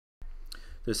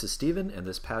This is Stephen, and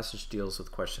this passage deals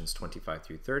with questions 25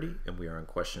 through 30, and we are on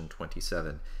question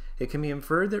 27. It can be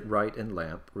inferred that Wright and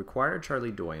Lamp required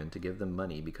Charlie Doyen to give them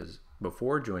money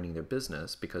before joining their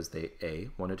business because they A.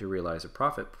 wanted to realize a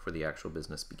profit before the actual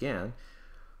business began,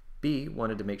 B.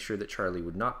 wanted to make sure that Charlie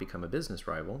would not become a business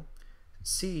rival,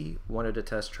 C. wanted to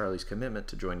test Charlie's commitment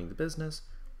to joining the business,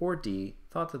 or D.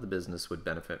 thought that the business would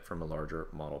benefit from a larger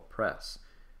model press.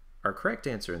 Our correct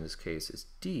answer in this case is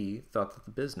D, thought that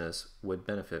the business would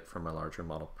benefit from a larger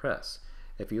model press.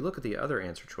 If you look at the other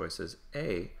answer choices,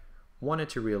 A, wanted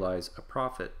to realize a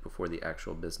profit before the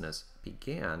actual business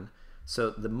began, so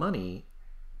the money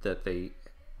that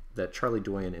Charlie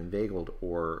Doyen inveigled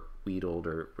or wheedled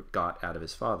or got out of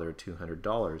his father,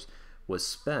 $200, was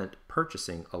spent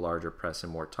purchasing a larger press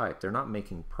and more type. They're not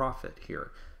making profit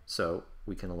here, so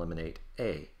we can eliminate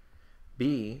A.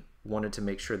 B, wanted to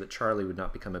make sure that Charlie would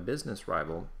not become a business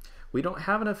rival. We don't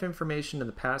have enough information in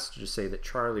the passage to say that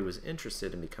Charlie was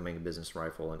interested in becoming a business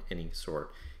rival in any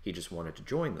sort. He just wanted to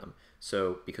join them.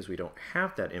 So because we don't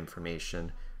have that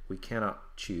information, we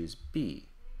cannot choose B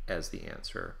as the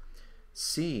answer.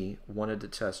 C wanted to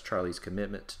test Charlie's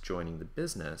commitment to joining the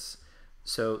business.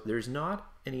 So there's not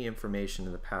any information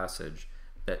in the passage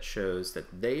that shows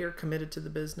that they are committed to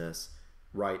the business,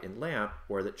 Wright and Lamp,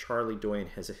 or that Charlie Doyen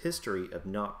has a history of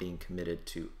not being committed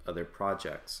to other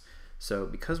projects. So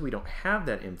because we don't have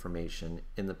that information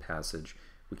in the passage,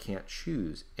 we can't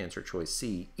choose answer choice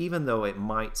C, even though it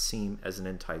might seem as an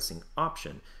enticing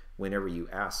option. Whenever you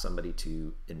ask somebody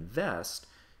to invest,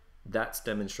 that's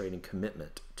demonstrating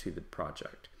commitment to the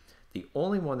project. The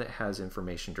only one that has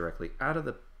information directly out of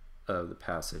the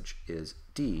passage is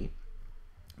D,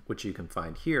 which you can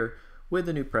find here. With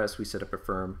the new press, we set up a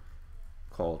firm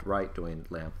called Wright, Doyen,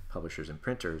 Lamp, Publishers and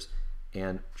Printers,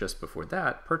 and just before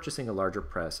that, purchasing a larger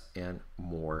press and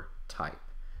more type.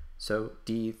 So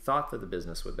D, thought that the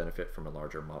business would benefit from a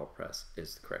larger model press,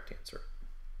 is the correct answer.